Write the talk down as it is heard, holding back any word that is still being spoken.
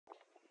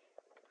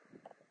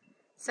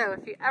So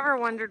if you ever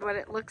wondered what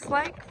it looks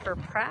like for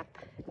prep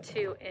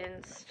to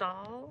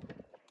install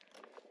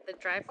the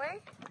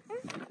driveway,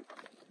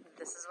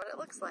 this is what it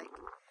looks like.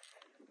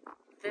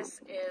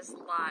 This is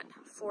lot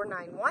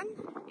 491.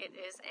 It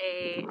is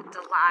a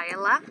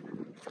Dahlia,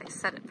 if I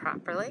said it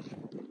properly.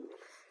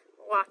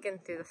 Walk in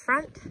through the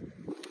front.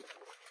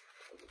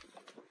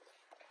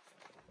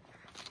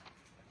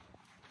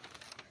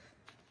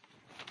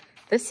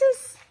 This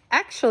is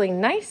actually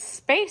nice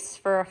space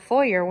for a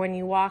foyer when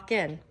you walk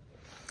in.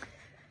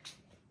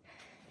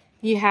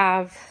 You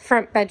have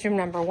front bedroom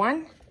number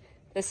 1.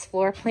 This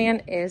floor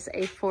plan is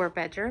a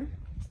 4-bedroom.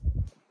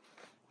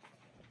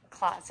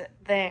 Closet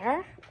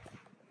there.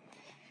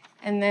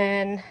 And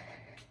then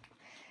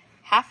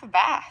half a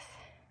bath.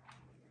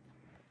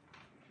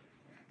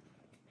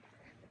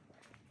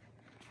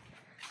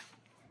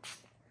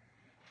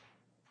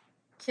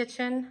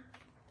 Kitchen,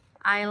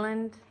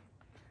 island,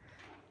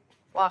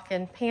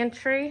 walk-in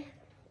pantry.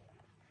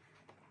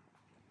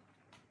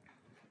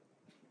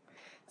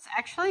 It's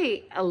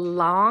actually a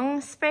long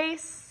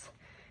space.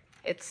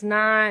 It's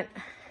not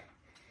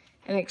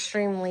an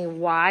extremely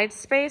wide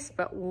space,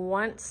 but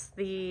once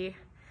the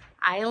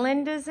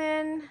island is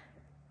in,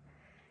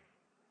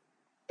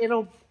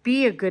 it'll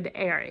be a good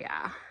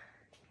area.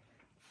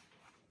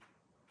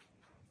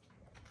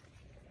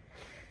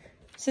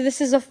 So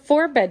this is a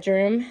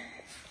 4-bedroom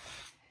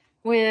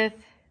with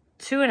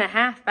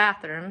 2.5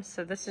 bathrooms.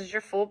 So this is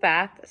your full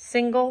bath,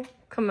 single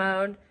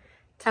commode,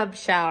 tub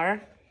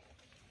shower.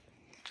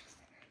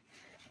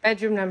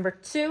 Bedroom number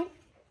 2.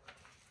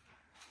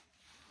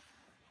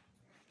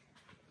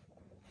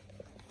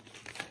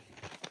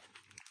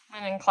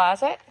 Linen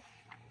closet.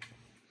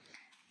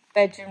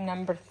 Bedroom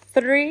number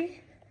 3.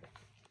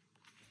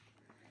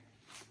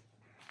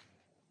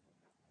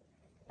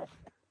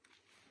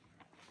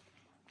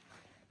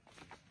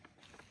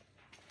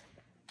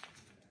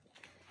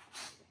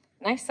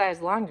 Nice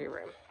sized laundry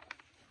room.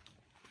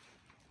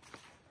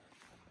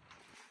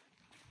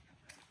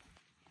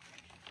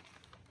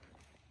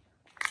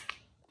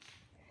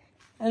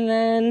 And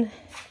then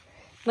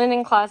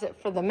linen closet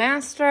for the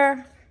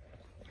master.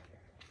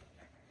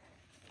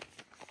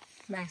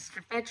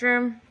 Master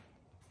bedroom.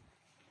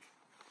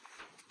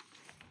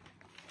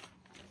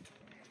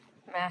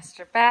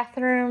 Master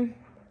bathroom.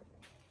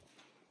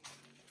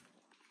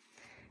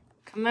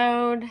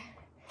 Commode.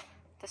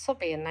 This will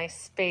be a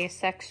nice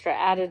space, extra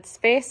added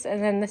space.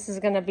 And then this is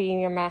going to be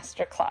your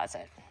master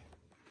closet.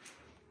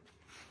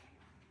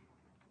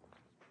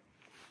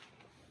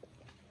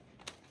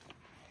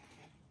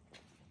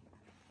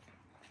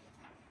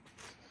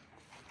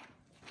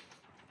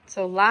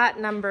 So lot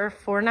number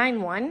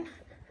 491.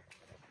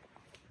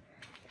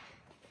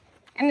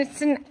 And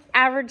it's an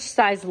average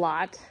size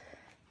lot.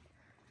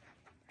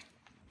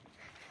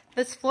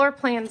 This floor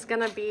plan is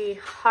going to be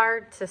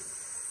hard to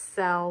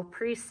sell,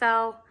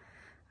 pre-sell.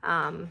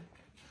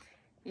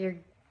 You're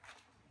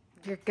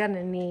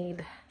gonna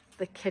need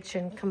the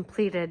kitchen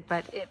completed,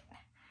 but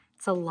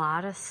it's a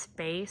lot of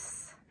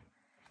space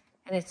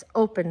and it's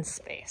open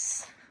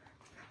space.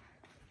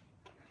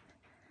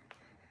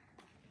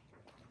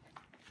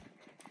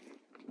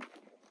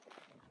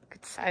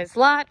 Good size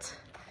lot.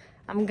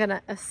 I'm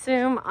gonna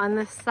assume on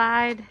this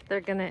side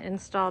they're gonna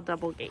install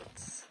double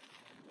gates.